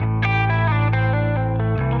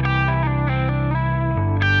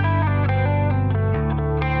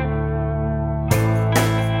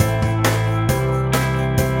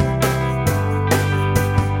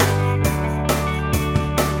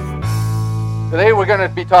Today we're going to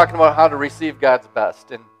be talking about how to receive God's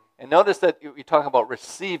best. And notice that we talk about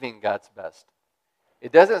receiving God's best.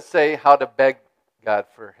 It doesn't say how to beg God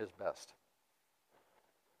for His best.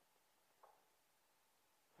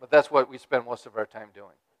 But that's what we spend most of our time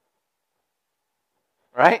doing.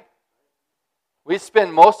 Right? We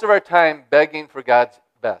spend most of our time begging for God's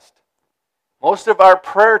best. Most of our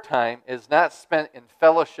prayer time is not spent in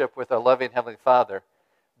fellowship with our loving Heavenly Father,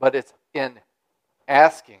 but it's in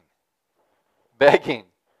asking, begging,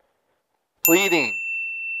 pleading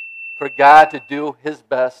for God to do His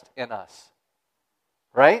best in us.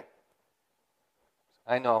 Right?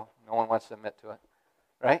 I know, no one wants to admit to it.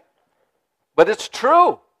 Right? But it's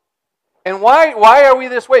true. And why are we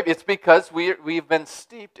this way? It's because we've been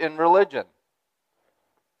steeped in religion.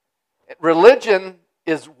 Religion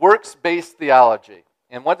is works-based theology.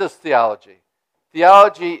 And what is theology?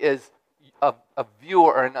 Theology is a view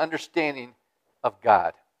or an understanding of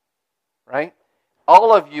God. Right?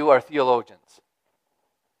 All of you are theologians.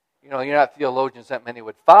 You know, you're not theologians that many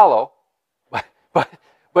would follow,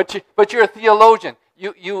 but you're a theologian.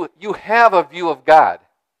 You have a view of God.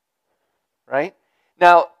 Right?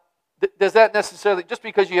 Now, does that necessarily, just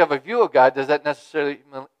because you have a view of God, does that necessarily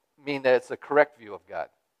mean that it's the correct view of God?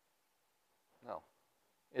 No,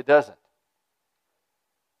 it doesn't.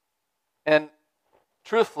 And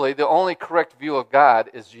truthfully, the only correct view of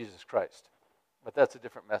God is Jesus Christ. But that's a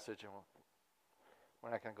different message, and we're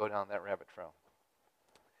not going to go down that rabbit trail.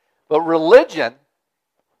 But religion,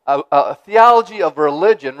 a theology of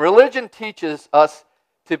religion teaches us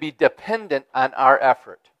to be dependent on our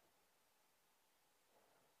effort.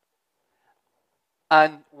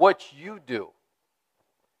 On what you do.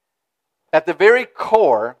 At the very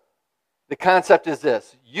core, the concept is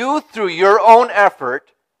this. You, through your own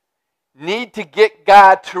effort, need to get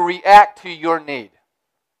God to react to your need.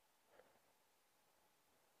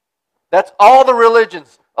 That's all the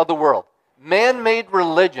religions of the world. Man-made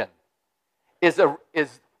religion is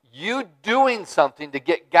you doing something to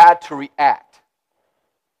get God to react.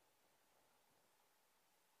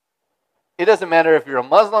 It doesn't matter if you're a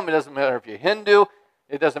Muslim, it doesn't matter if you're Hindu,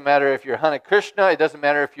 it doesn't matter if you're Hare Krishna, it doesn't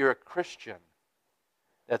matter if you're a Christian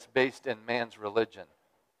that's based in man's religion.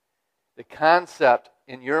 The concept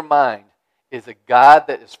in your mind is a God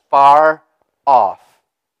that is far off,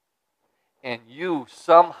 and you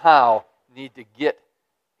somehow need to get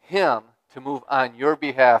Him to move on your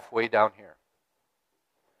behalf way down here.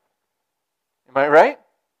 Am I right?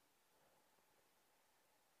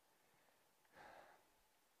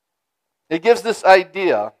 It gives this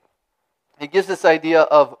idea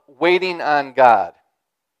of waiting on God.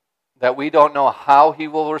 That we don't know how He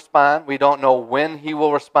will respond, we don't know when He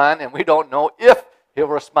will respond, and we don't know if He'll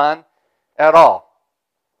respond at all.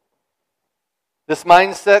 This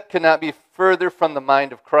mindset cannot be further from the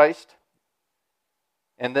mind of Christ,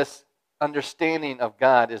 and this understanding of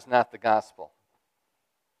God is not the gospel.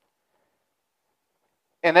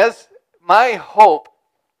 And as my hope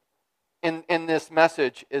in this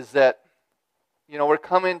message is that, you know, we're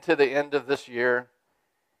coming to the end of this year,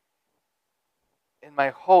 and my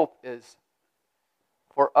hope is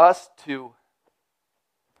for us to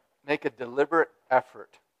make a deliberate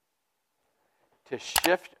effort to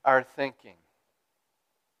shift our thinking,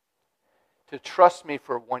 to trust me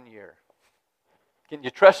for 1 year. Can you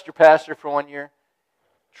trust your pastor for 1 year?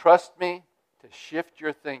 Trust me to shift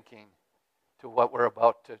your thinking to what we're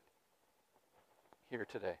about to hear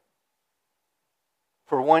today.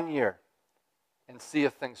 For 1 year. And see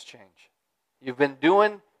if things change. You've been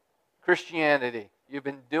doing Christianity. You've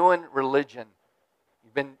been doing religion.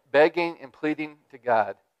 You've been begging and pleading to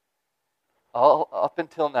God all up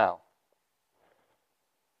until now.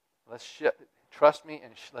 Let's trust me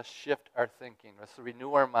and let's shift our thinking. Let's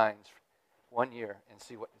renew our minds 1 year and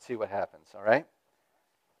see what happens. All right?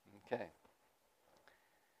 Okay.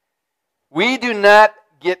 We do not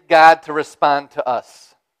get God to respond to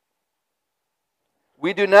us.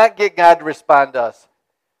 We do not get God to respond to us.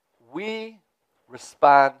 We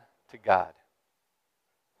respond to God.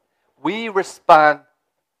 We respond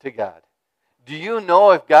to God. Do you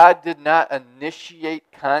know if God did not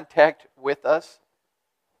initiate contact with us,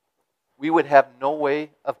 we would have no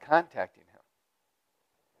way of contacting Him?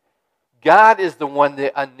 God is the one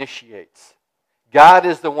that initiates. God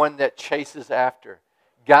is the one that chases after.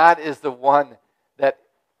 God is the one that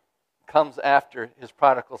comes after His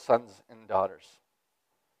prodigal sons and daughters.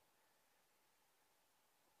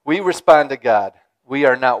 We respond to God. We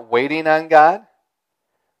are not waiting on God.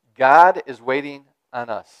 God is waiting on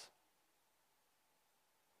us.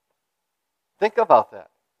 Think about that.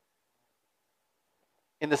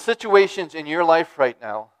 In the situations in your life right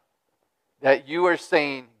now that you are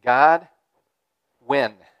saying, God,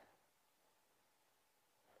 when.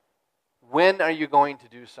 When are you going to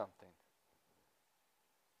do something?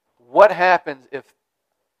 What happens if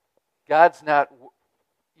God's not,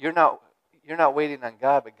 you're not waiting on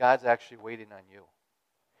God, but God's actually waiting on you?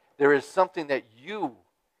 There is something that you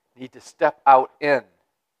need to step out into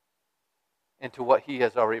what He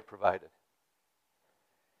has already provided.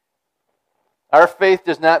 Our faith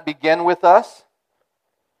does not begin with us,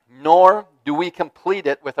 nor do we complete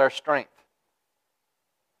it with our strength.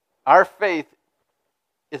 Our faith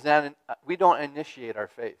is not, we don't initiate our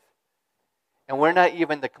faith. And we're not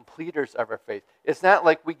even the completers of our faith. It's not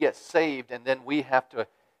like we get saved and then we have to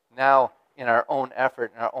now, in our own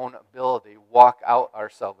effort and our own ability, walk out our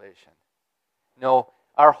salvation. No,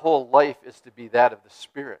 our whole life is to be that of the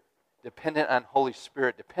Spirit, dependent on Holy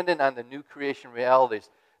Spirit, dependent on the new creation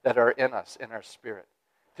realities that are in us, in our spirit,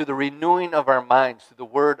 to the renewing of our minds, to the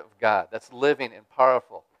Word of God that's living and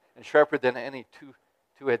powerful and sharper than any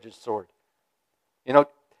two-edged sword. You know,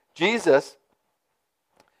 Jesus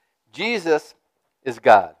is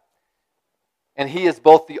God. And He is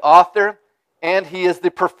both the author and He is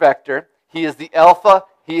the perfecter. He is the Alpha,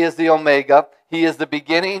 He is the Omega, He is the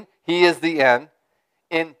beginning, He is the end.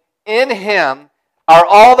 In Him are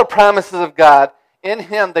all the promises of God. In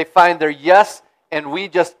Him they find their yes, and we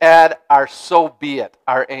just add our so be it,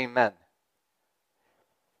 our amen.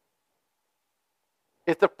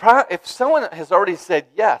 If someone has already said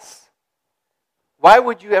yes, why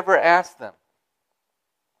would you ever ask them?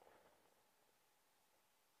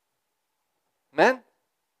 Amen?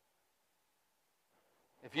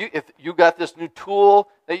 If you got this new tool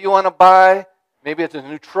that you want to buy, maybe it's a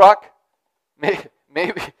new truck,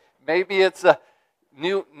 maybe it's a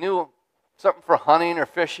new something for hunting or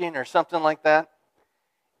fishing or something like that,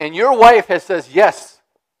 and your wife says yes,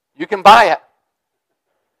 you can buy it.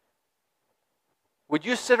 Would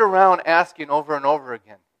you sit around asking over and over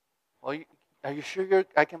again, well, are you sure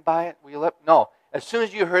I can buy it? Will you No. As soon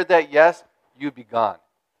as you heard that yes, you'd be gone.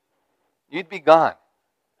 You'd be gone.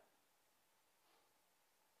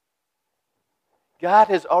 God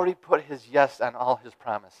has already put His yes on all His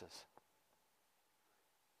promises.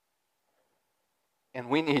 And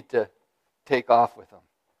we need to take off with them.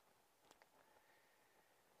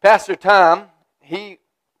 Pastor Tom, he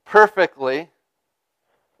perfectly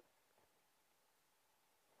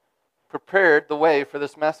prepared the way for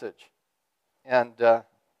this message. And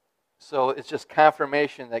so it's just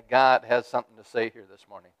confirmation that God has something to say here this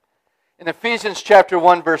morning. In Ephesians chapter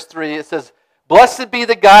 1, verse 3, it says, "Blessed be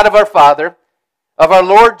the God of our Father, of our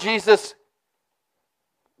Lord Jesus,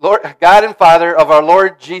 God and Father of our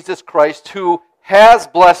Lord Jesus Christ, who has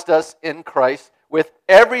blessed us in Christ with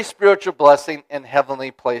every spiritual blessing in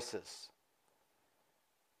heavenly places."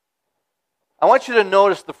 I want you to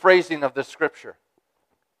notice the phrasing of this scripture.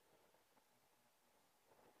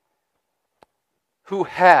 Who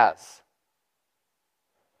has?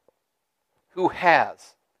 Who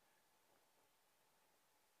has?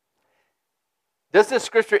 Does this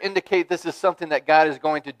scripture indicate this is something that God is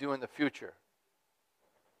going to do in the future?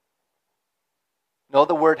 No,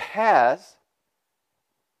 the word has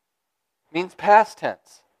means past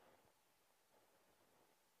tense.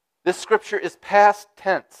 This scripture is past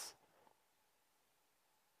tense.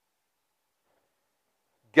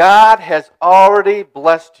 God has already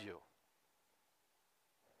blessed you.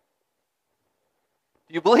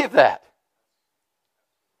 Do you believe that?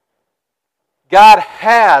 God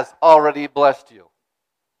has already blessed you.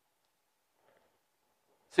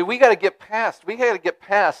 See, we got to get past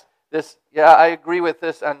this. Yeah, I agree with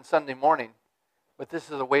this on Sunday morning, but this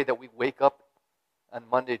is the way that we wake up on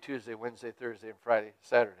Monday, Tuesday, Wednesday, Thursday, and Friday,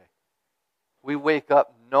 Saturday. We wake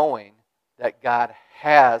up knowing that God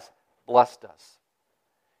has blessed us.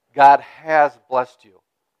 God has blessed you.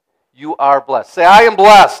 You are blessed. Say, I am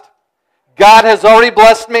blessed. God has already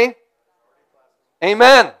blessed me.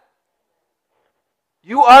 Amen.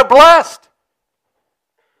 You are blessed.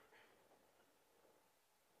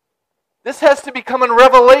 This has to become a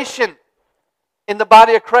revelation in the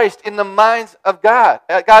body of Christ, in the minds of God,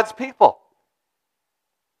 God's people.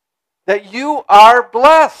 That you are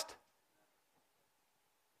blessed.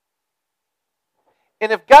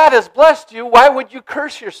 And if God has blessed you, why would you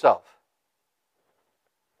curse yourself?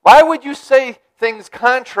 Why would you say things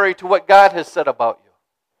contrary to what God has said about you?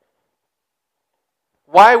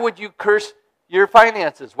 Why would you curse your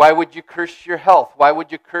finances? Why would you curse your health? Why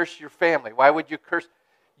would you curse your family? Why would you curse?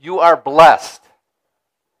 You are blessed.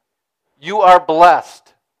 You are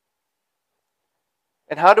blessed.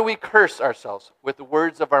 And how do we curse ourselves? With the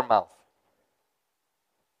words of our mouth.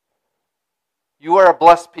 You are a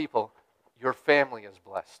blessed people. Your family is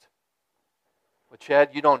blessed. But Chad,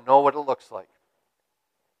 you don't know what it looks like.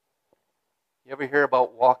 You ever hear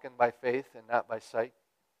about walking by faith and not by sight?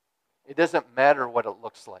 It doesn't matter what it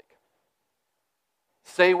looks like.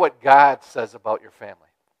 Say what God says about your family.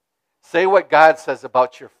 Say what God says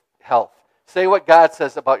about your health. Say what God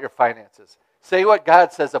says about your finances. Say what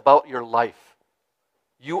God says about your life.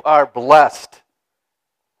 You are blessed.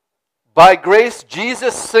 By grace,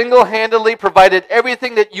 Jesus single-handedly provided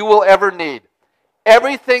everything that you will ever need.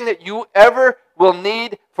 Everything that you ever will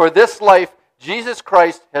need for this life, Jesus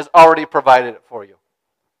Christ has already provided it for you.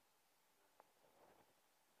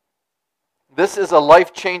 This is a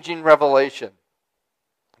life-changing revelation.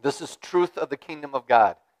 This is truth of the kingdom of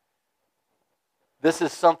God. This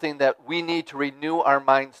is something that we need to renew our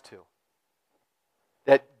minds to.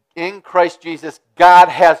 That in Christ Jesus, God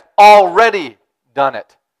has already done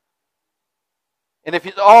it. And if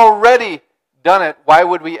He's already done it, why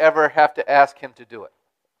would we ever have to ask Him to do it?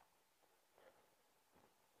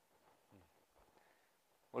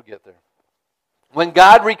 We'll get there. When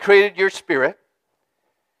God recreated your spirit,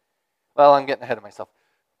 well, I'm getting ahead of myself.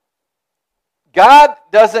 God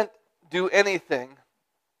doesn't do anything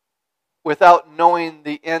without knowing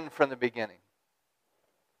the end from the beginning.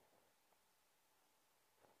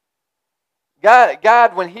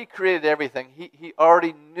 God, when He created everything, He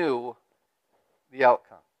already knew the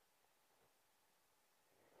outcome.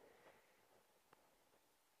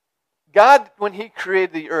 God, when He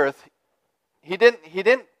created the earth, He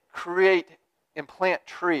didn't create and plant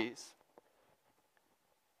trees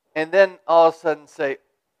and then all of a sudden say,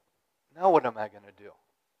 now what am I going to do?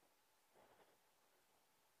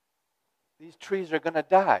 These trees are going to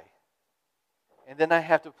die. And then I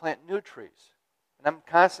have to plant new trees. And I'm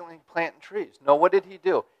constantly planting trees. No, what did He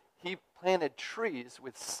do? He planted trees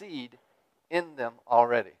with seed in them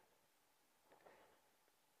already.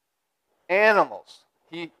 Animals,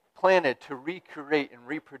 He planted to recreate and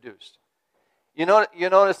reproduce. You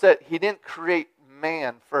notice that He didn't create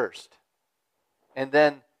man first and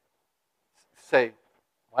then say,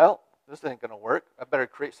 well, this ain't going to work. I better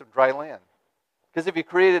create some dry land. Because if He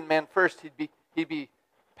created man first, he'd be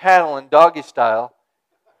paddling doggy style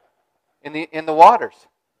in the waters.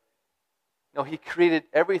 No, He created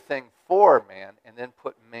everything for man and then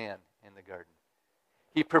put man in the garden.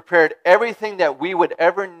 He prepared everything that we would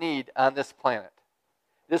ever need on this planet.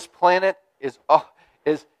 This planet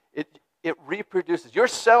it reproduces. Your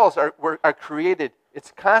cells are created.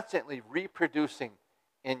 It's constantly reproducing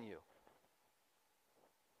in you.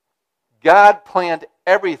 God planned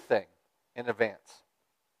everything in advance.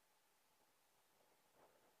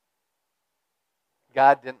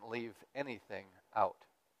 God didn't leave anything out.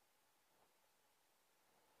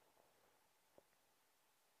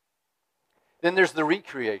 Then there's the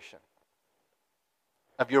recreation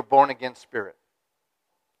of your born-again spirit.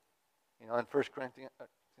 In 1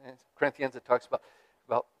 Corinthians it talks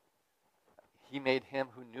about He made Him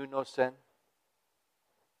who knew no sin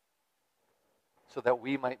so that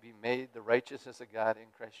we might be made the righteousness of God in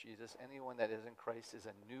Christ Jesus. Anyone that is in Christ is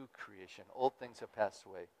a new creation. Old things have passed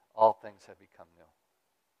away. All things have become new.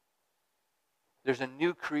 There's a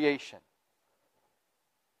new creation.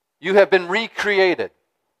 You have been recreated.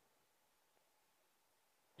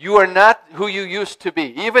 You are not who you used to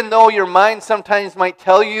be. Even though your mind sometimes might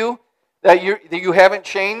tell you that you haven't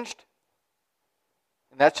changed,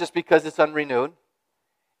 and that's just because it's unrenewed.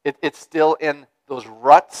 It's still in those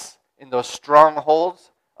ruts, in those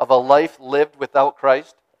strongholds of a life lived without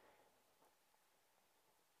Christ.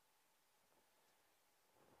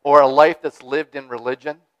 Or a life that's lived in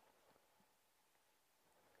religion.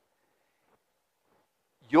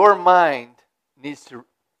 Your mind needs to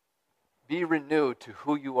be renewed to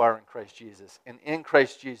who you are in Christ Jesus. And in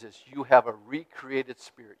Christ Jesus, you have a recreated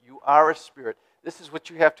spirit. You are a spirit. This is what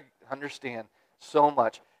you have to understand so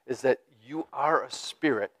much, is that you are a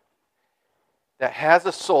spirit that has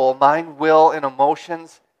a soul, mind, will, and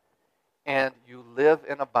emotions, and you live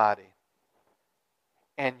in a body.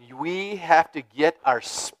 And we have to get our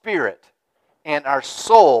spirit and our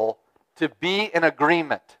soul to be in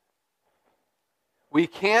agreement. We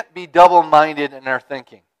can't be double-minded in our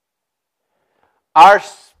thinking.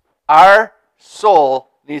 Our soul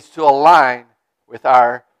needs to align with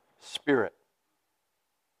our spirit.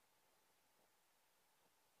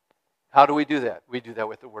 How do we do that? We do that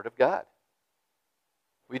with the Word of God.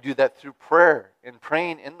 We do that through prayer and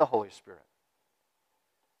praying in the Holy Spirit.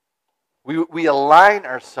 We align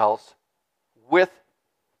ourselves with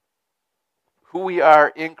who we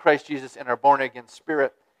are in Christ Jesus and our born-again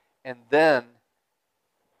spirit, and then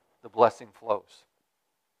the blessing flows.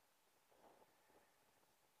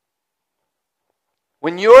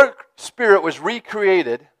 When your spirit was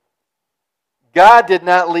recreated, God did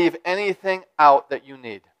not leave anything out that you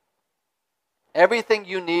need. Everything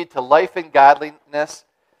you need to life and godliness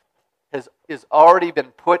is already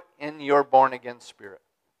been put in your born-again spirit.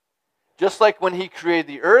 Just like when He created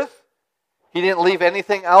the earth, He didn't leave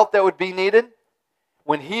anything out that would be needed.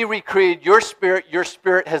 When He recreated your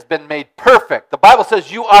spirit has been made perfect. The Bible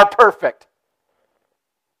says you are perfect.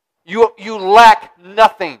 You lack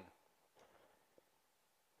nothing.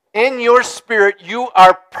 In your spirit, you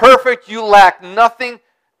are perfect. You lack nothing.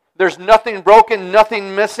 There's nothing broken,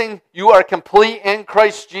 nothing missing. You are complete in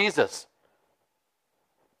Christ Jesus.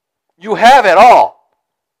 You have it all.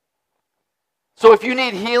 So if you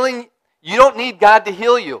need healing, you don't need God to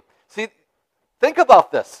heal you. See, think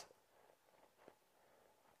about this.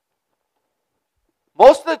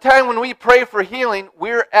 Most of the time when we pray for healing,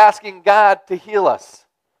 we're asking God to heal us.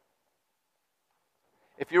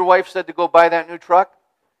 If your wife said to go buy that new truck,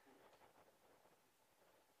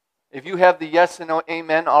 if you have the yes and no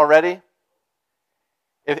amen already,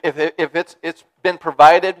 if it's been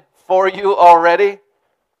provided for you already,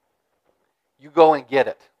 you go and get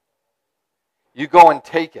it. You go and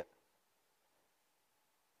take it.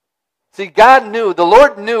 See, the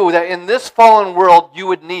Lord knew that in this fallen world you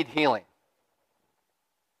would need healing.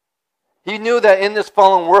 He knew that in this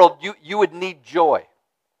fallen world you would need joy.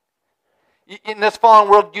 In this fallen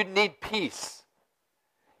world you'd need peace.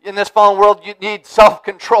 In this fallen world you'd need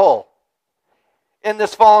self-control. In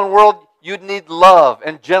this fallen world you'd need love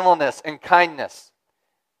and gentleness and kindness.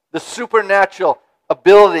 The supernatural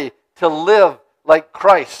ability to live like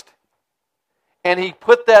Christ. And He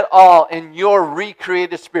put that all in your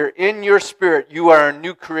recreated spirit. In your spirit, you are a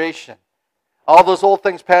new creation. All those old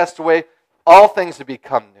things passed away. All things have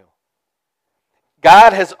become new.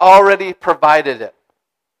 God has already provided it.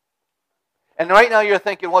 And right now you're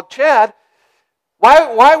thinking, well, Chad,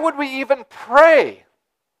 why would we even pray?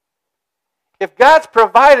 If God's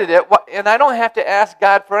provided it, and I don't have to ask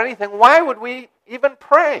God for anything, why would we even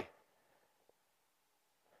pray?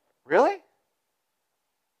 Really?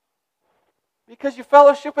 Because you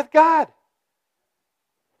fellowship with God.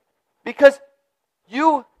 Because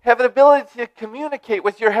you have the ability to communicate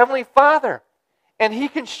with your Heavenly Father. And He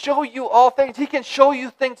can show you all things. He can show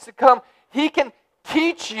you things to come. He can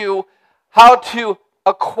teach you how to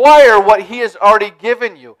acquire what He has already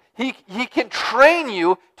given you. He can train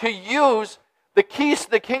you to use the keys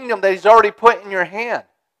to the kingdom that He's already put in your hand.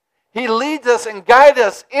 He leads us and guides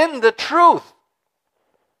us in the truth.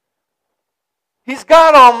 He's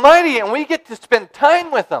God Almighty, and we get to spend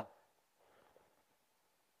time with Him.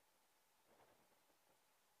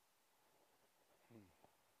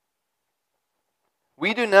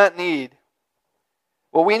 We do not need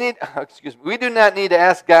to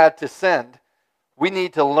ask God to send. We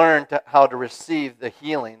need to learn how to receive the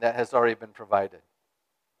healing that has already been provided.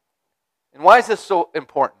 And why is this so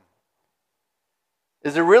important?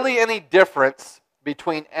 Is there really any difference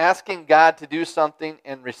between asking God to do something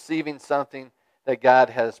and receiving something that God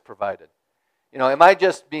has provided? Am I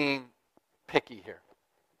just being picky here?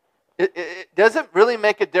 Does it really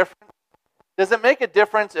make a difference? Does it make a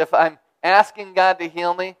difference if I'm asking God to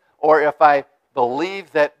heal me, or if I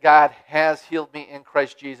believe that God has healed me in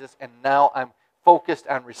Christ Jesus and now I'm focused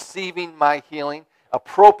on receiving my healing,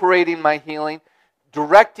 appropriating my healing,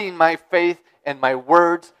 directing my faith and my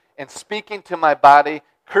words, and speaking to my body,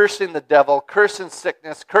 cursing the devil, cursing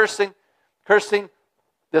sickness, cursing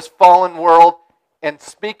this fallen world, and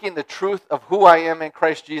speaking the truth of who I am in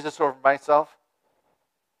Christ Jesus over myself?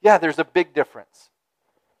 Yeah, there's a big difference.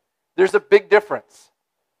 There's a big difference.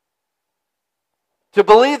 To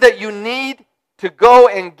believe that you need to go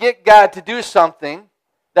and get God to do something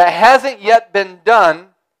that hasn't yet been done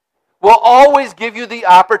will always give you the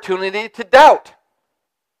opportunity to doubt.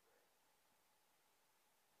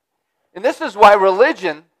 And this is why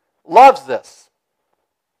religion loves this.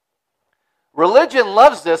 Religion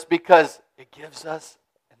loves this because it gives us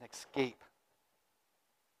an escape.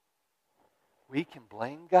 We can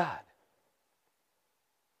blame God.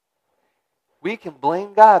 We can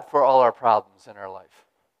blame God for all our problems in our life.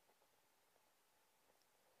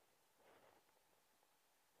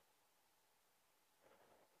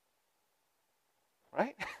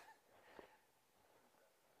 Right?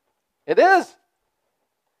 It is.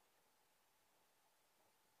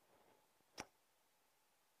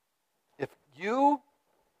 If you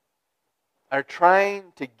are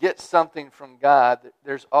trying to get something from God,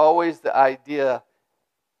 there's always the idea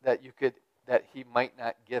that He might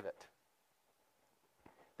not give it.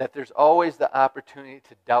 That there's always the opportunity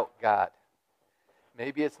to doubt God.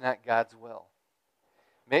 Maybe it's not God's will.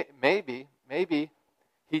 Maybe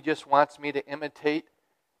He just wants me to imitate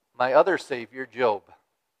my other Savior, Job.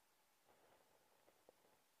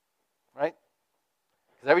 Right?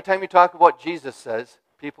 Because every time you talk about what Jesus says,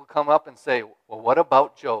 people come up and say, well, what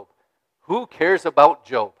about Job? Who cares about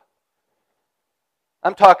Job?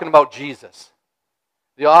 I'm talking about Jesus,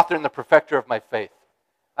 the author and the perfecter of my faith.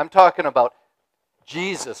 I'm talking about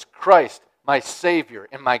Jesus Christ, my Savior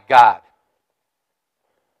and my God.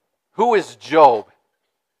 Who is Job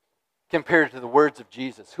compared to the words of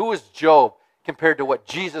Jesus? Who is Job compared to what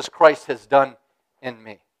Jesus Christ has done in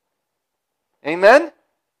me? Amen?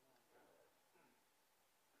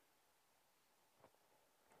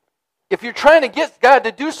 If you're trying to get God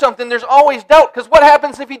to do something, there's always doubt, because what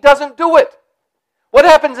happens if He doesn't do it? What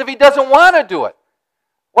happens if He doesn't want to do it?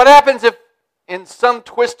 What happens if in some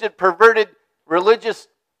twisted, perverted, religious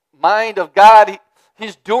mind of God,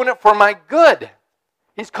 He's doing it for my good?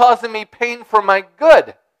 He's causing me pain for my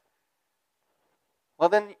good. Well,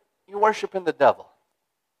 then you're worshiping the devil.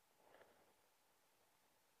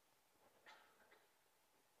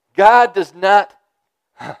 God is not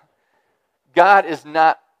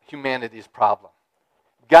humanity's problem.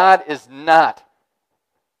 God is not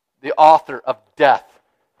the author of death.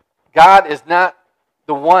 God is not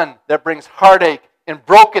the one that brings heartache and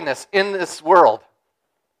brokenness in this world.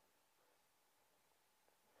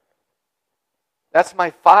 That's my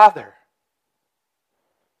Father.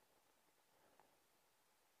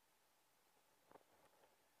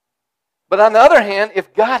 But on the other hand,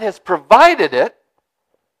 if God has provided it,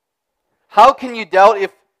 how can you doubt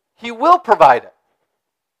if He will provide it?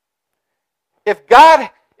 If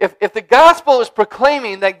the gospel is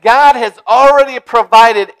proclaiming that God has already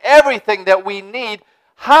provided everything that we need,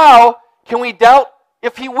 how can we doubt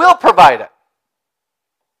if He will provide it?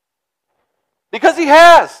 Because He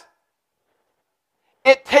has.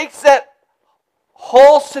 It takes that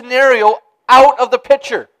whole scenario out of the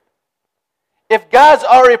picture. If God's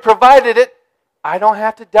already provided it, I don't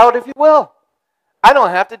have to doubt if He will. I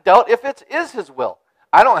don't have to doubt if it is His will.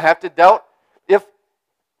 I don't have to doubt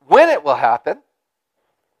when it will happen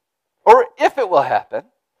or if it will happen,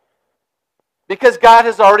 because God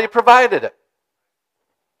has already provided it.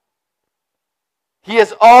 He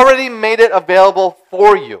has already made it available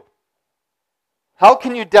for you. How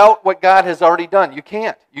can you doubt what God has already done? You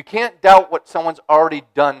can't. You can't doubt what someone's already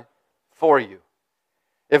done for you.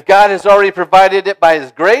 If God has already provided it by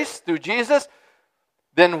His grace through Jesus,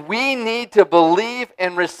 then we need to believe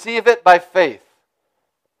and receive it by faith.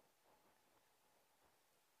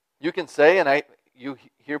 You can say, and you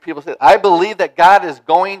hear people say, I believe that God is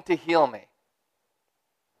going to heal me.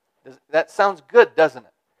 That sounds good, doesn't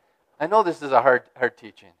it? I know this is a hard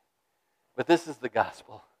teaching, but this is the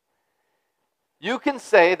gospel. You can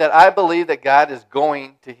say that I believe that God is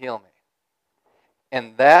going to heal me.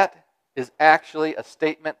 And that is actually a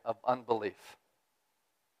statement of unbelief.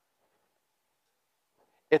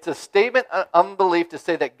 It's a statement of unbelief to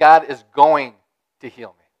say that God is going to heal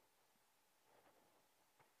me.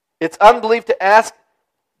 It's unbelief to ask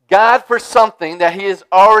God for something that He has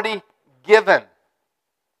already given.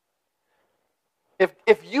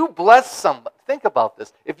 If you bless somebody, think about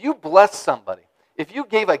this. If you bless somebody, if you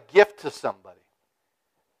gave a gift to somebody,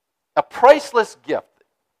 a priceless gift,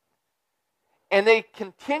 and they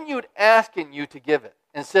continued asking you to give it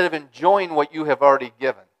instead of enjoying what you have already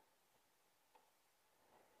given,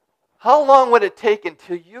 how long would it take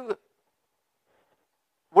until you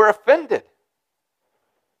were offended?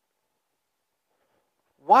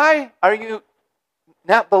 Why are you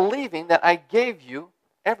not believing that I gave you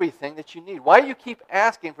everything that you need? Why do you keep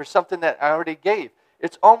asking for something that I already gave?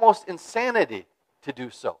 It's almost insanity to do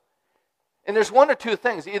so. And there's one or two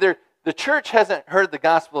things. Either the church hasn't heard the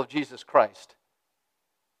gospel of Jesus Christ,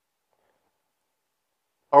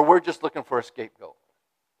 or we're just looking for a scapegoat.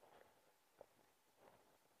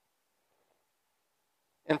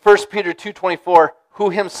 In 1 Peter 2:24, who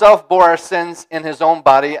Himself bore our sins in His own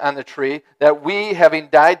body on the tree, that we, having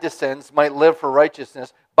died to sins, might live for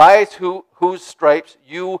righteousness, by whose stripes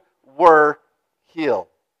you were healed.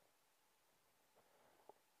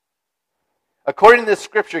 According to this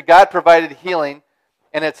scripture, God provided healing,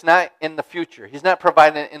 and it's not in the future. He's not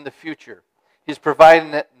providing it in the future. He's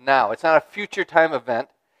providing it now. It's not a future time event.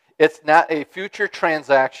 It's not a future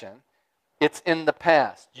transaction. It's in the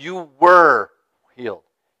past. You were healed.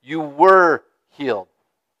 You were healed.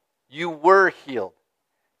 You were healed.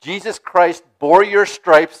 Jesus Christ bore your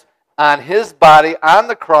stripes on His body on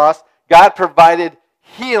the cross. God provided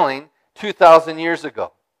healing 2,000 years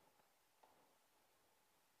ago.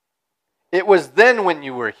 It was then when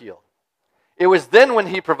you were healed. It was then when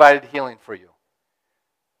He provided healing for you.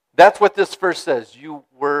 That's what this verse says. You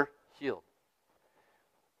were healed.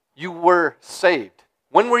 You were saved.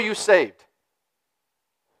 When were you saved?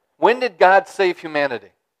 When did God save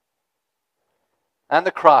humanity? on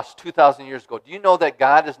the cross 2,000 years ago. Do you know that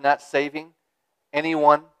God is not saving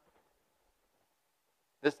anyone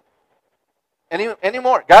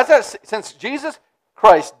anymore? God's not, since Jesus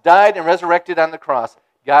Christ died and resurrected on the cross,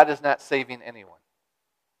 God is not saving anyone.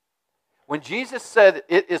 When Jesus said,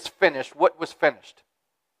 "It is finished," what was finished?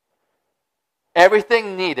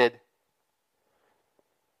 Everything needed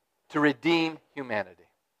to redeem humanity.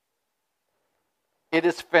 It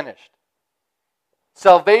is finished.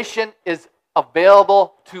 Salvation is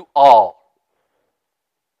available to all.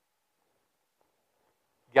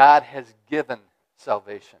 God has given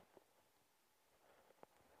salvation.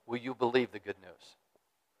 Will you believe the good news?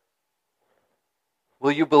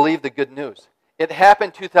 Will you believe the good news? It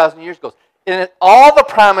happened 2,000 years ago. And all the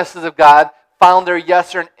promises of God found their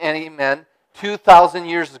yes or amen 2,000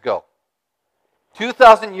 years ago.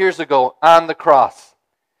 2,000 years ago on the cross.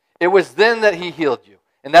 It was then that He healed you.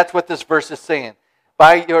 And that's what this verse is saying.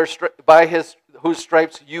 By whose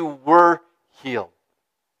stripes you were healed.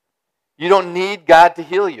 You don't need God to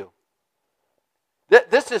heal you.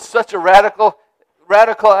 This is such a radical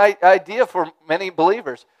idea for many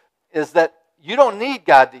believers, is that you don't need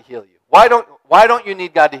God to heal you. Why don't you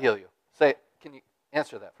need God to heal you? Can you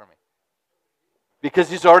answer that for me? Because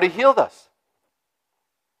He's already healed us.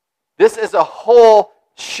 This is a whole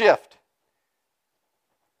shift.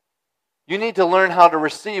 You need to learn how to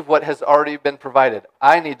receive what has already been provided.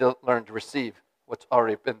 I need to learn to receive what's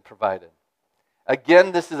already been provided.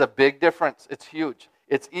 Again, this is a big difference. It's huge.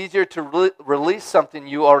 It's easier to release something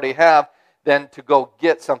you already have than to go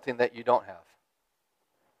get something that you don't have.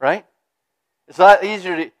 Right? It's a lot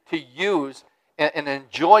easier to use and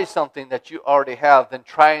enjoy something that you already have than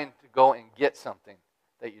trying to go and get something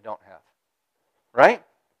that you don't have. Right?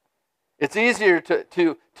 It's easier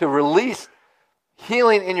to release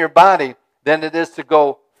healing in your body than it is to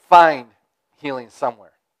go find healing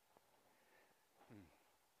somewhere.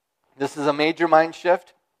 This is a major mind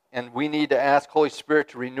shift, and we need to ask Holy Spirit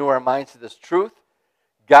to renew our minds to this truth.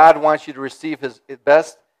 God wants you to receive His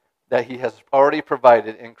best that He has already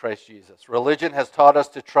provided in Christ Jesus. Religion has taught us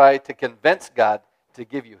to try to convince God to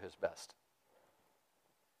give you His best.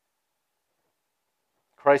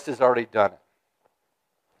 Christ has already done it.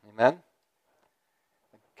 Amen?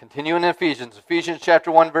 Continuing in Ephesians chapter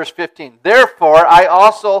 1, verse 15. Therefore, I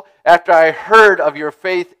also, after I heard of your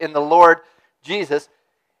faith in the Lord Jesus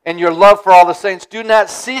and your love for all the saints, do not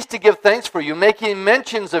cease to give thanks for you, making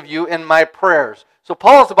mentions of you in my prayers. So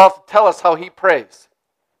Paul is about to tell us how he prays.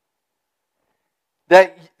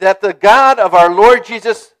 That the God of our Lord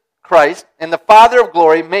Jesus Christ and the Father of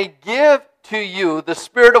glory may give to you the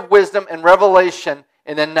spirit of wisdom and revelation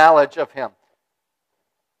in the knowledge of Him.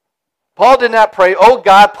 Paul did not pray, "Oh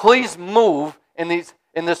God, please move in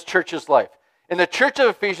this church's life." In the church of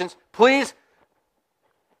Ephesians, please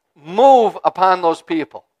move upon those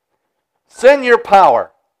people. Send your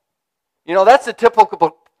power. You know, that's the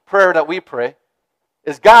typical prayer that we pray,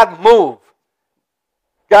 is God move.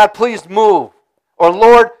 God, please move. Or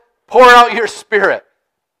Lord, pour out your Spirit.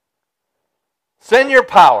 Send your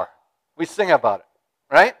power. We sing about it,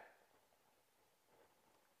 right?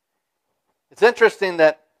 It's interesting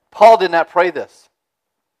that Paul did not pray this.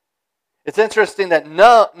 It's interesting that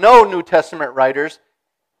no New Testament writers,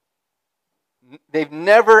 they've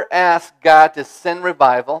never asked God to send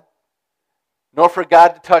revival, nor for God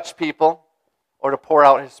to touch people, or to pour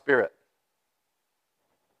out His Spirit.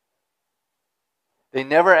 They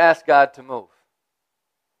never asked God to move.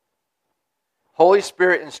 Holy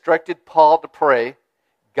Spirit instructed Paul to pray,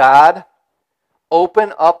 "God,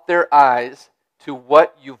 open up their eyes to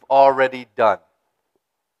what you've already done."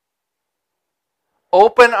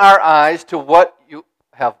 Open our eyes to what you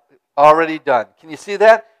have already done. Can you see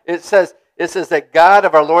that? It says that God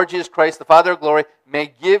of our Lord Jesus Christ, the Father of glory, may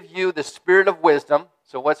give you the spirit of wisdom.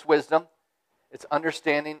 So what's wisdom? It's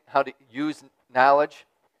understanding how to use knowledge,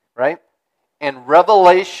 right? And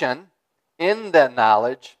revelation in the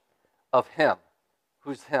knowledge of Him.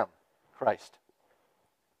 Who's Him? Christ.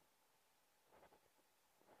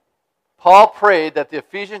 Paul prayed that the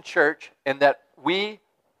Ephesian church and that we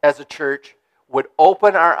as a church would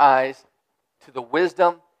open our eyes to the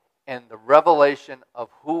wisdom and the revelation of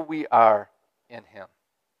who we are in Him.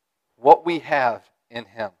 What we have in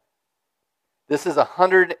Him. This is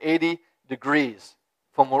 180 degrees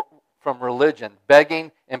from religion,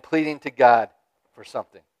 begging and pleading to God for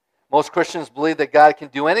something. Most Christians believe that God can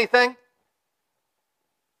do anything,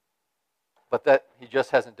 but that He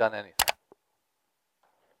just hasn't done anything.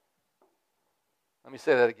 Let me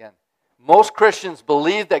say that again. Most Christians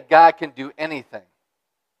believe that God can do anything,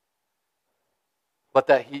 but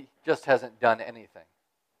that He just hasn't done anything.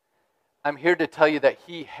 I'm here to tell you that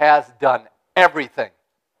He has done everything.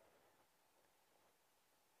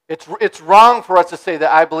 It's wrong for us to say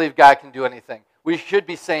that I believe God can do anything. We should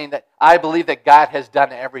be saying that I believe that God has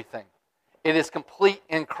done everything. It is complete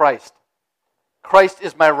in Christ. Christ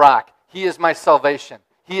is my rock. He is my salvation.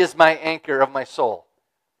 He is my anchor of my soul.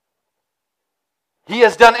 He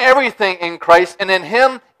has done everything in Christ, and in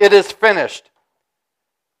Him it is finished.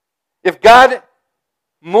 If God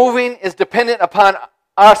moving is dependent upon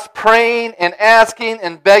us praying and asking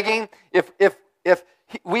and begging, if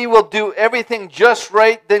we will do everything just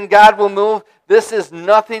right, then God will move. This is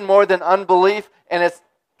nothing more than unbelief, and it's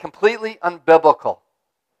completely unbiblical.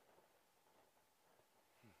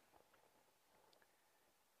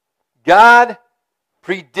 God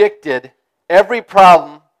predicted every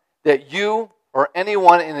problem that you or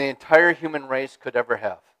anyone in the entire human race could ever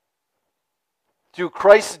have. Through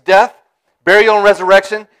Christ's death, burial, and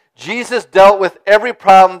resurrection, Jesus dealt with every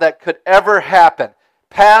problem that could ever happen,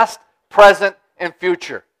 past, present, and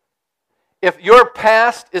future. If your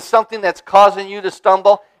past is something that's causing you to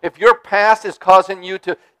stumble, if your past is causing you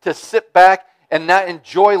to sit back and not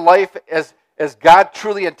enjoy life as God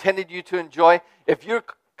truly intended you to enjoy, if you're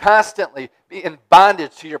constantly in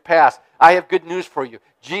bondage to your past, I have good news for you.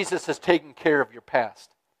 Jesus has taken care of your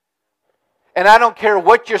past. And I don't care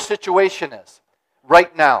what your situation is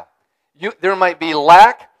right now. There might be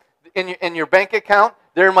lack in your bank account.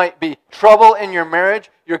 There might be trouble in your marriage.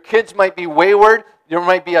 Your kids might be wayward. There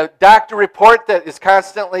might be a doctor report that is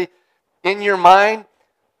constantly in your mind.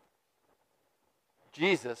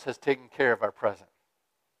 Jesus has taken care of our present.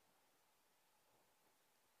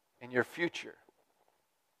 In your future,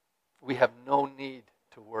 we have no need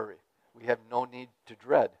to worry. We have no need to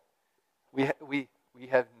dread. We have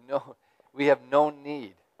no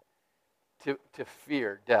need to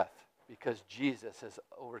fear death, because Jesus has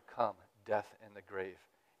overcome death and the grave.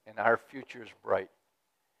 And our future is bright.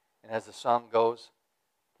 And as the song goes,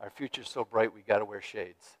 our future is so bright we got to wear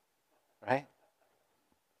shades. Right?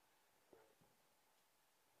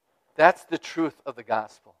 That's the truth of the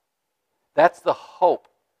gospel. That's the hope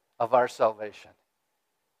of our salvation.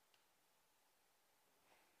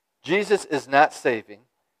 Jesus is not saving,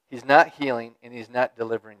 He's not healing, and He's not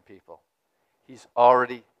delivering people. He's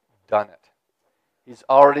already done it. He's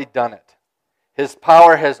already done it. His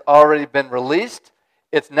power has already been released.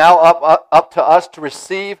 It's now up to us to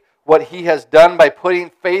receive what He has done by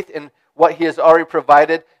putting faith in what He has already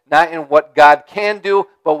provided, not in what God can do,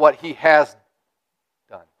 but what He has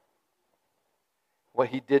done. What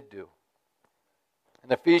He did do.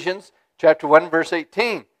 In Ephesians chapter 1, verse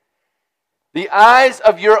 18, the eyes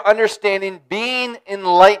of your understanding being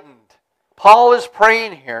enlightened. Paul is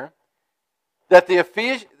praying here that the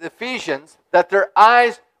Ephesians, that their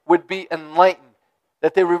eyes would be enlightened,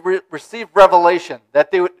 that they would receive revelation,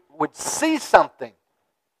 that they would see something,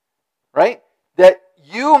 right? That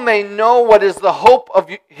you may know what is the hope of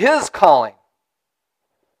His calling.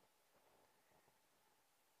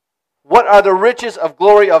 What are the riches of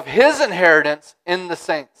glory of His inheritance in the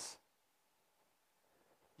saints?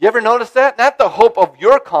 You ever notice that? Not the hope of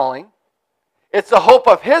your calling. It's the hope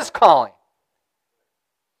of His calling.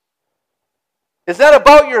 It's not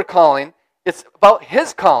about your calling. It's about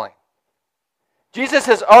His calling. Jesus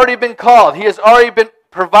has already been called. He has already been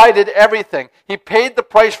provided everything. He paid the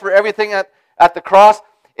price for everything at the cross,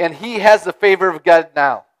 and He has the favor of God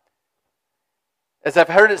now. As I've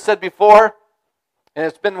heard it said before, and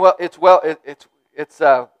it's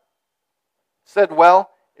said well,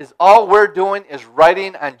 is all we're doing is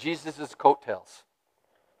riding on Jesus' coattails.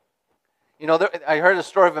 You know, I heard a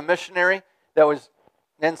story of a missionary that was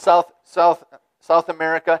in South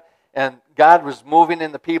America, and God was moving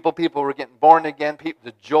in the people. People were getting born again.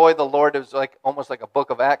 The joy of the Lord, it was almost like a Book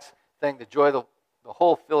of Acts thing. The joy of the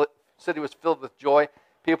whole city was filled with joy.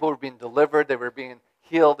 People were being delivered. They were being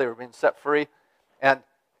healed. They were being set free. And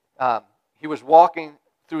he was walking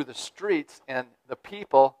through the streets, and the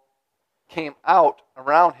people came out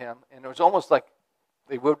around him, and it was almost like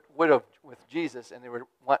they would have with Jesus, and they were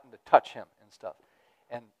wanting to touch Him and stuff.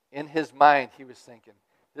 And in his mind, he was thinking,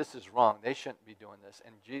 this is wrong. They shouldn't be doing this.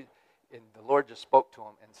 And the Lord just spoke to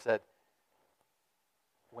him and said,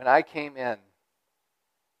 when I came in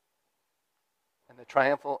the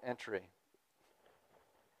triumphal entry,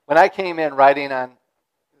 when I came in riding on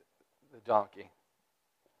the donkey,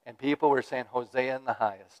 and people were saying, Hosea in the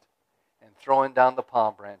highest, and throwing down the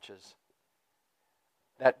palm branches,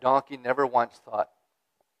 that donkey never once thought,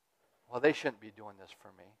 well, they shouldn't be doing this for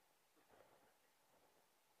me.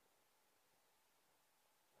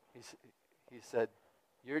 He said,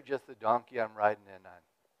 you're just the donkey I'm riding in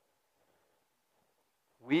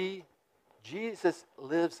on. Jesus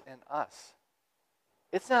lives in us.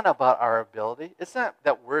 It's not about our ability. It's not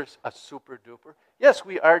that we're a super duper. Yes,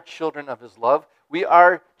 we are children of His love. We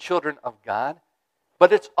are children of God.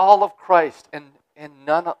 But it's all of Christ and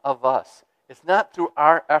none of us. It's not through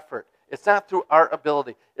our effort. It's not through our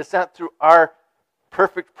ability. It's not through our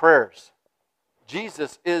perfect prayers.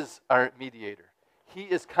 Jesus is our mediator. He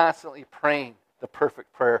is constantly praying the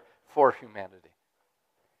perfect prayer for humanity.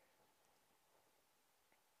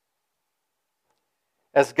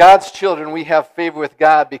 As God's children, we have favor with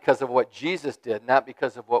God because of what Jesus did, not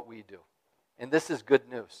because of what we do. And this is good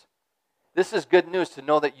news. This is good news to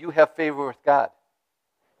know that you have favor with God.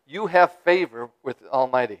 You have favor with the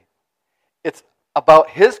Almighty. It's about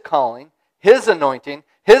His calling, His anointing,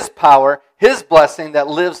 His power, His blessing that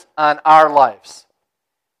lives on our lives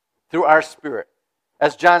through our spirit.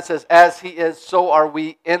 As John says, as He is, so are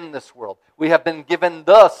we in this world. We have been given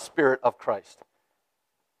the Spirit of Christ.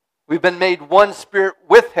 We've been made one spirit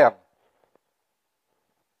with Him.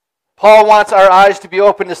 Paul wants our eyes to be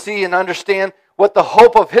open to see and understand what the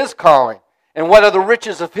hope of His calling and what are the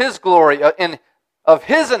riches of His glory and of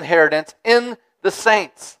His inheritance in the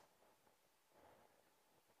saints.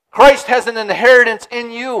 Christ has an inheritance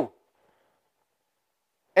in you.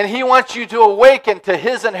 And He wants you to awaken to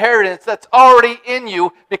His inheritance that's already in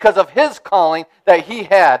you because of His calling that He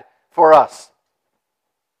had for us.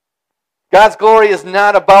 God's glory is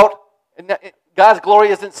not about, God's glory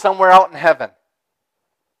isn't somewhere out in heaven.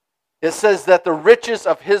 It says that the riches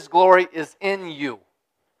of His glory is in you.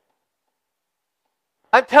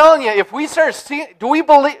 I'm telling you, if we start seeing,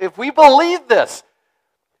 if we believe this,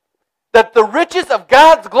 that the riches of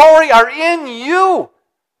God's glory are in you,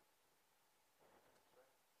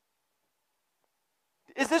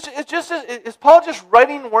 is Paul just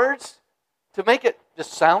writing words to make it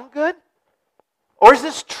just sound good? Or is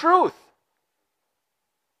this truth?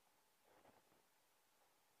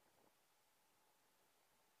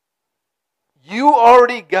 You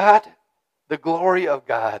already got the glory of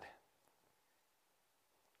God.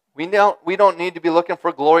 We don't need to be looking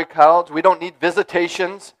for glory clouds. We don't need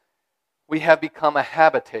visitations. We have become a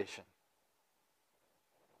habitation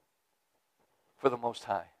for the Most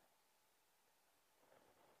High.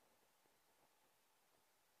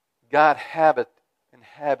 God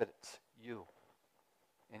inhabits you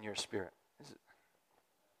in your spirit.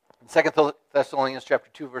 In 2 Thessalonians chapter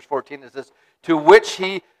 2, verse 14, it says, to which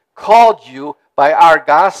He called you by our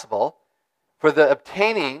gospel for the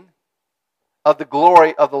obtaining of the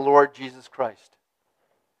glory of the Lord Jesus Christ.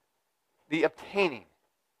 The obtaining.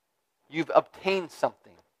 You've obtained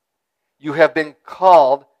something. You have been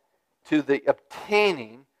called to the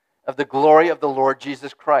obtaining of the glory of the Lord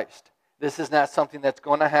Jesus Christ. This is not something that's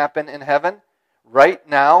going to happen in heaven. Right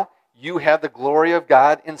now, you have the glory of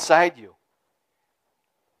God inside you.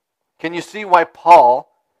 Can you see why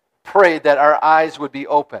Paul prayed that our eyes would be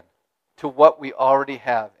open to what we already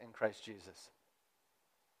have in Christ Jesus?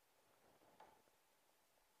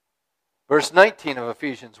 Verse 19 of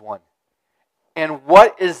Ephesians 1. And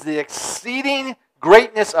what is the exceeding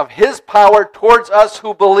greatness of His power towards us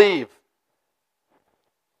who believe?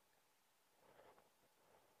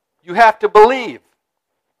 You have to believe.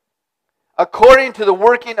 According to the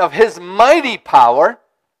working of His mighty power.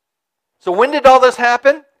 So when did all this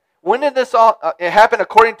happen? When did this all it happen?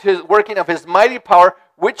 According to the working of His mighty power,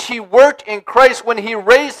 which He worked in Christ when He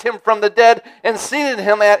raised Him from the dead and seated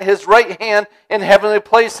Him at His right hand in heavenly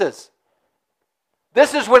places.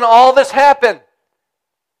 This is when all this happened.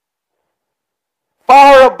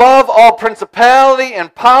 Far above all principality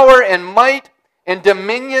and power and might and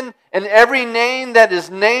dominion and every name that is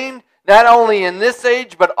named, not only in this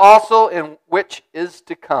age, but also in which is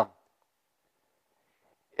to come.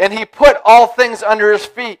 And He put all things under His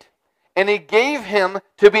feet, and He gave Him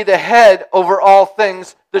to be the head over all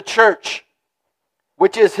things, the church,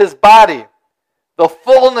 which is His body, the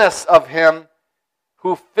fullness of Him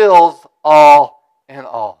who fills all in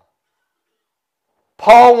all.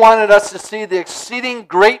 Paul wanted us to see the exceeding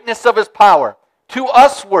greatness of His power to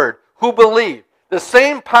usward who believe. The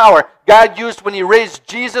same power God used when He raised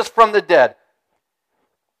Jesus from the dead.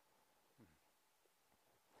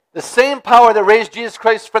 The same power that raised Jesus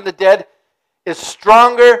Christ from the dead is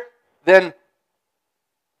stronger than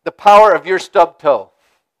the power of your stub toe.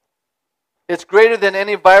 It's greater than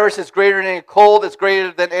any virus. It's greater than any cold. It's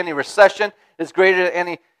greater than any recession. It's greater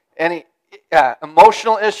than any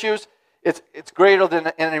emotional issues. It's greater than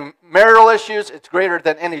any marital issues. It's greater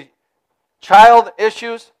than any child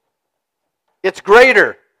issues. It's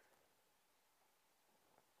greater.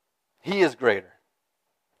 He is greater.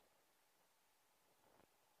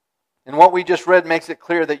 And what we just read makes it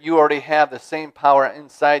clear that you already have the same power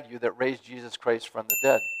inside you that raised Jesus Christ from the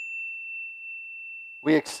dead.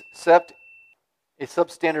 We accept a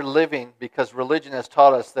substandard living because religion has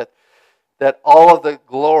taught us that all of the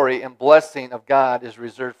glory and blessing of God is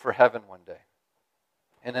reserved for heaven one day.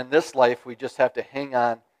 And in this life, we just have to hang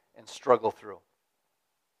on and struggle through.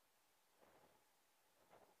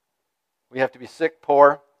 We have to be sick,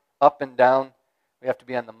 poor, up and down. We have to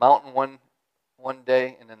be on the mountain one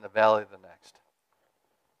day and in the valley the next.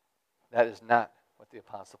 That is not what the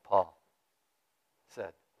Apostle Paul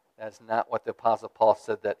said. That is not what the Apostle Paul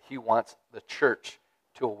said that he wants the church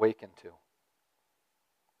to awaken to.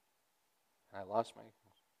 I lost my...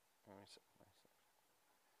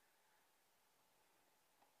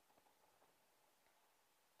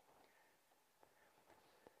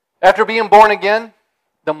 After being born again,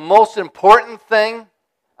 the most important thing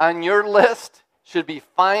on your list should be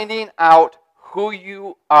finding out who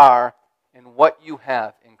you are and what you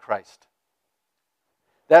have in Christ.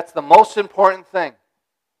 That's the most important thing.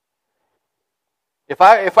 If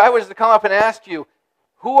I was to come up and ask you,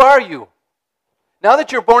 who are you? Now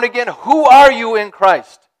that you're born again, who are you in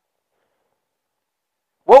Christ?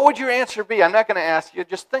 What would your answer be? I'm not going to ask you,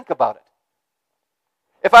 just think about it.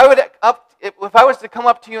 If I was to come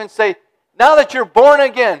up to you and say, now that you're born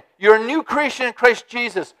again, you're a new creation in Christ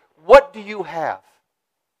Jesus, what do you have?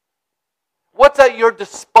 What's at your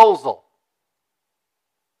disposal?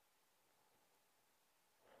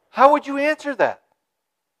 How would you answer that?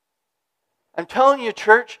 I'm telling you,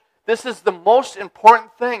 church, this is the most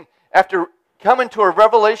important thing. After coming to a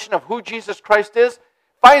revelation of who Jesus Christ is,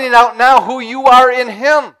 finding out now who you are in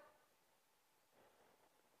Him.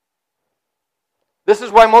 This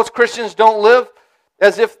is why most Christians don't live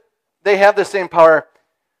as if they have the same power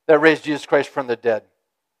that raised Jesus Christ from the dead.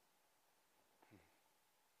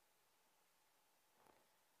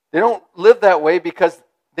 They don't live that way because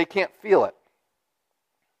they can't feel it.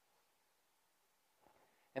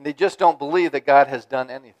 And they just don't believe that God has done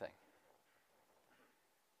anything.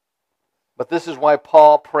 But this is why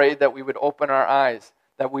Paul prayed that we would open our eyes,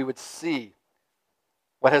 that we would see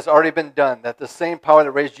what has already been done, that the same power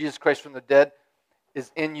that raised Jesus Christ from the dead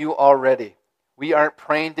is in you already. We aren't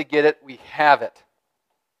praying to get it, we have it.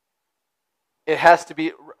 It has to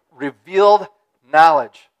be revealed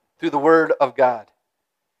knowledge through the Word of God.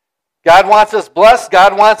 God wants us blessed,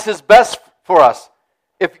 God wants His best for us.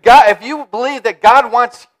 If you believe that God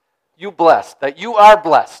wants you blessed, that you are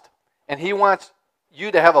blessed, and He wants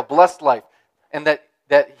you to have a blessed life, and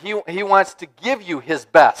that He wants to give you His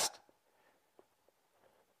best.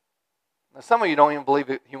 Now, some of you don't even believe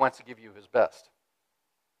that He wants to give you His best.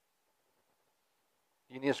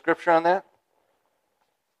 Do you need a scripture on that?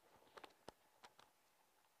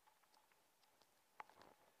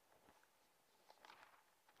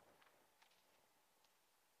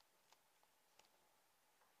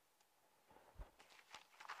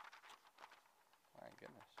 My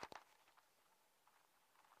goodness.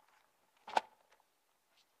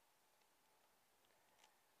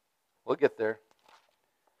 We'll get there.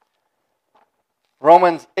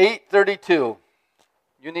 Romans 8:32.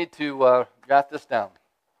 You need to jot this down.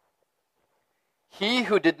 He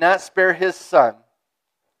who did not spare His Son,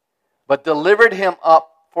 but delivered Him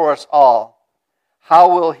up for us all,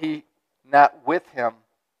 how will He not with Him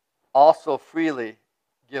also freely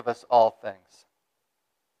give us all things?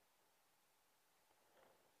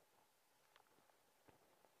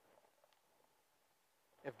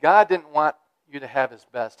 If God didn't want you to have His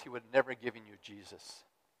best, He would have never given you Jesus.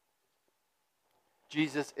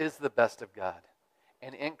 Jesus is the best of God.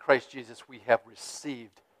 And in Christ Jesus, we have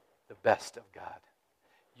received the best of God.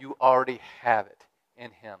 You already have it in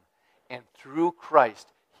Him. And through Christ,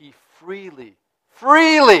 He freely,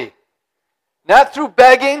 not through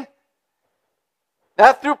begging,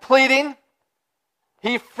 not through pleading,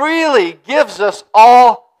 He freely gives us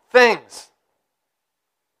all things.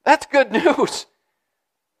 That's good news.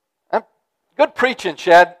 Good preaching,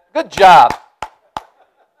 Chad. Good job.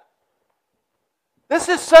 This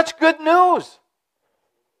is such good news.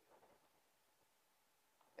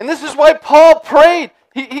 And this is why Paul prayed.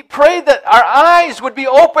 He prayed that our eyes would be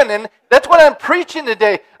open, and that's what I'm preaching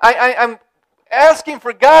today. I'm asking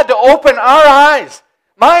for God to open our eyes.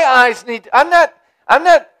 My eyes need. I'm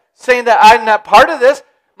not saying that I'm not part of this.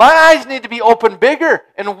 My eyes need to be open bigger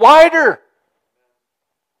and wider.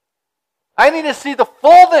 I need to see the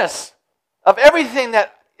fullness of everything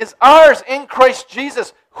that is ours in Christ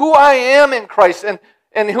Jesus, who I am in Christ,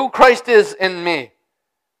 and who Christ is in me.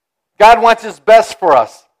 God wants His best for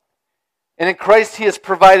us. And in Christ, He has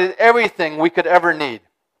provided everything we could ever need.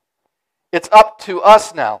 It's up to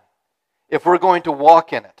us now if we're going to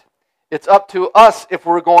walk in it. It's up to us if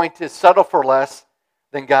we're going to settle for less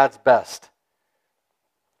than God's best.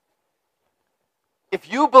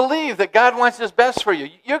 if you believe that God wants His best for you,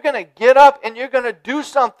 you're going to get up and you're going to do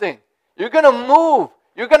something. You're going to move.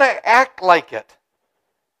 You're going to act like it.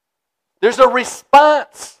 There's a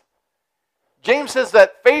response. James says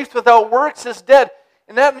that faith without works is dead.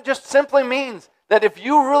 And that just simply means that if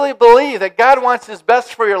you really believe that God wants His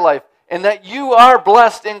best for your life and that you are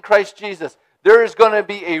blessed in Christ Jesus, there is going to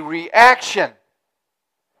be a reaction.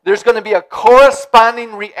 There's going to be a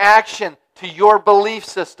corresponding reaction to your belief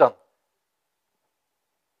system.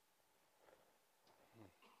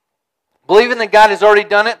 Believing that God has already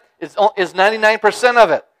done it is 99%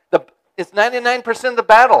 of it. It's 99% of the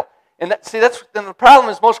battle. And that's the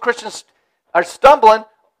problem is most Christians are stumbling,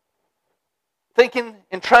 thinking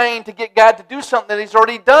and trying to get God to do something that He's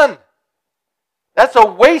already done. That's a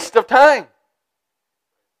waste of time.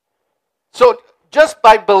 So just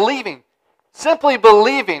by believing, simply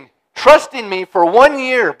believing, trusting me for 1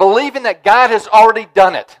 year, believing that God has already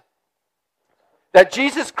done it, that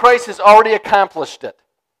Jesus Christ has already accomplished it,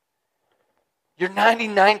 you're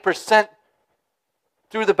 99%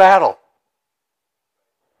 through the battle.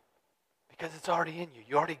 Because it's already in you.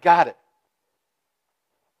 You already got it.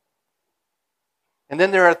 And then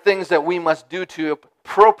there are things that we must do to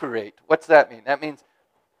appropriate. What's that mean? That means,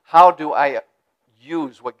 how do I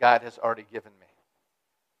use what God has already given me?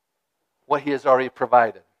 What He has already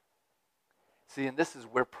provided. See, and this is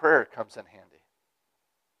where prayer comes in handy.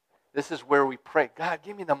 This is where we pray, God,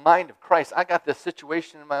 give me the mind of Christ. I got this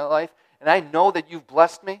situation in my life, and I know that You've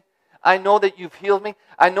blessed me. I know that You've healed me.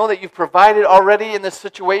 I know that You've provided already in this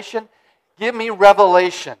situation. Give me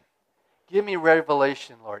revelation. Give me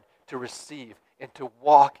revelation, Lord, to receive and to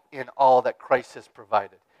walk in all that Christ has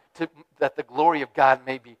provided, that the glory of God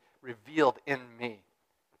may be revealed in me.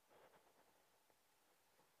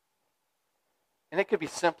 And it could be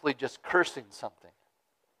simply just cursing something.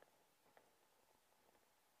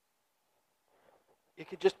 It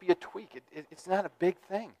could just be a tweak. It's not a big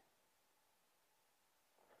thing.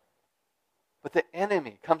 But the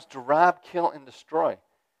enemy comes to rob, kill, and destroy.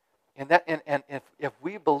 And if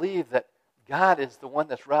we believe that God is the one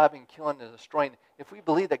that's robbing, killing, and destroying, if we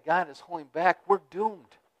believe that God is holding back, we're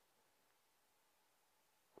doomed.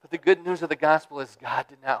 But the good news of the gospel is God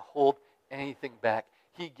did not hold anything back.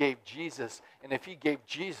 He gave Jesus. And if He gave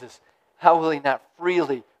Jesus, how will He not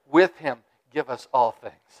freely, with Him, give us all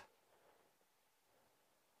things?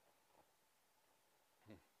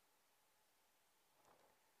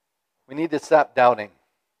 We need to stop doubting.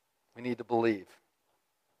 We need to believe.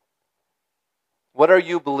 What are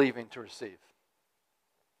you believing to receive?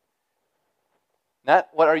 Not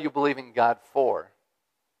what are you believing God for.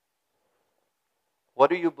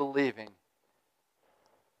 What are you believing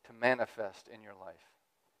to manifest in your life,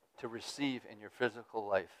 to receive in your physical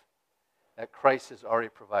life that Christ has already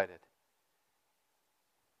provided?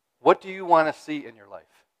 What do you want to see in your life?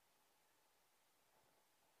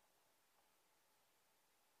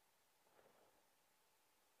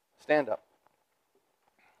 Stand up.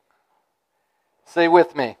 Say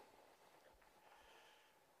with me.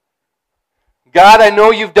 God, I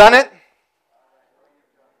know You've done it.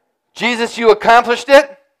 Jesus, You accomplished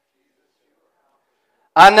it.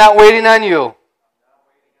 I'm not waiting on You.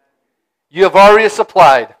 You have already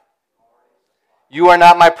supplied. You are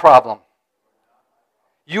not my problem.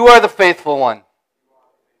 You are the faithful one.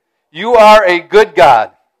 You are a good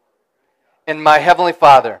God and my Heavenly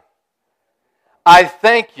Father. I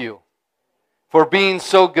thank You for being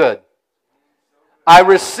so good. I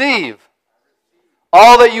receive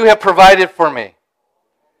all that You have provided for me.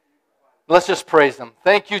 Let's just praise Him.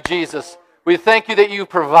 Thank You, Jesus. We thank You that You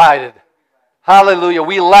provided. Hallelujah.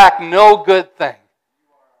 We lack no good thing.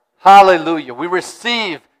 Hallelujah. We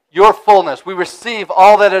receive Your fullness. We receive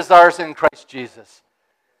all that is ours in Christ Jesus.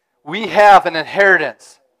 We have an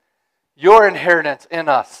inheritance. Your inheritance in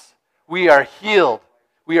us. We are healed.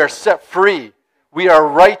 We are set free. We are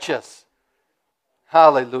righteous.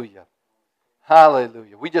 Hallelujah.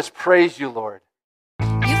 Hallelujah. We just praise You, Lord.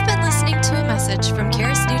 You've been listening to a message from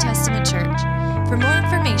Charis New Testament Church. For more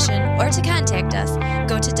information or to contact us,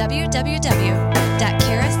 go to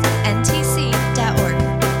www.charisntc.com.